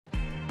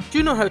Do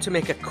you know how to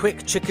make a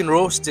quick chicken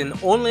roast in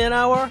only an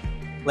hour?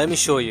 Let me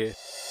show you.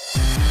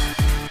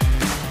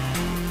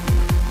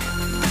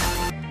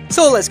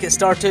 So let's get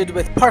started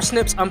with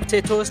parsnips and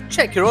potatoes.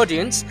 Check your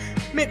audience.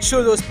 Make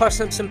sure those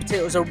parsnips and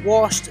potatoes are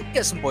washed,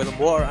 get some boiling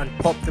water and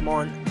pop them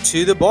on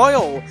to the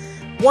boil.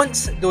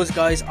 Once those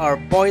guys are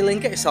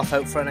boiling, get yourself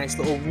out for a nice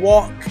little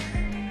walk,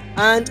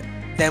 and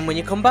then when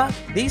you come back,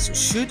 these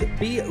should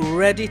be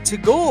ready to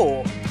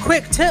go.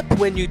 Quick tip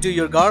when you do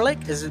your garlic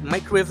is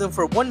microwave them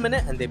for 1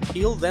 minute and they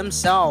peel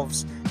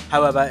themselves.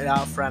 How about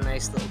that for a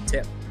nice little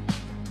tip?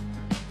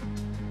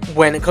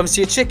 When it comes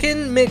to your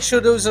chicken, make sure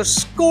those are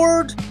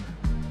scored,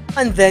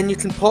 and then you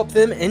can pop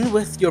them in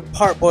with your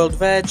part-boiled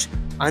veg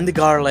and the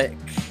garlic.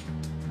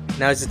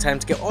 Now's the time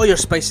to get all your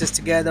spices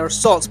together,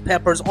 salts,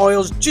 peppers,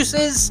 oils,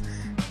 juices.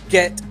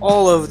 Get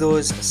all of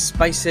those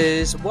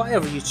spices,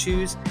 whatever you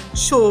choose,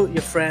 show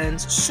your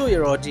friends, show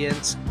your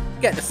audience,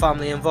 get the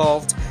family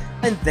involved,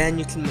 and then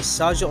you can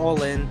massage it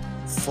all in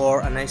for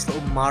a nice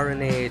little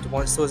marinade.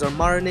 Once those are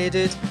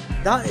marinated,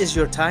 that is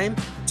your time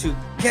to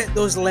get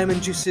those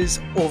lemon juices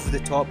over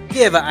the top,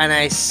 give it a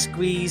nice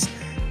squeeze,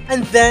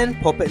 and then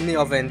pop it in the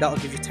oven. That'll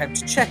give you time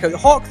to check out the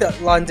hawk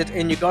that landed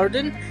in your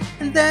garden,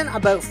 and then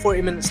about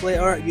 40 minutes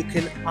later you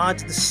can add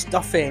the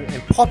stuffing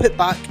and pop it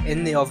back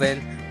in the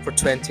oven for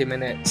 20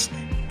 minutes.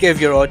 Give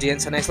your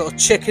audience a nice little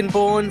chicken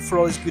bone for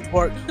all his good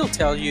work. He'll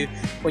tell you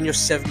when you're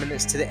 7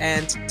 minutes to the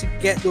end to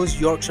get those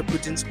Yorkshire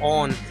puddings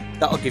on.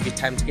 That'll give you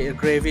time to get your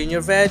gravy and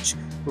your veg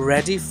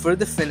ready for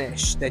the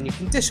finish. Then you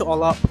can dish it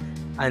all up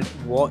and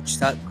watch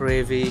that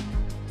gravy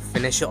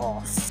finish it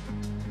off.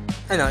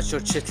 And that's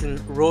your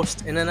chicken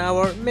roast in an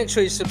hour. Make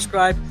sure you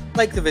subscribe,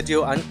 like the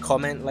video and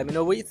comment. Let me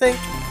know what you think.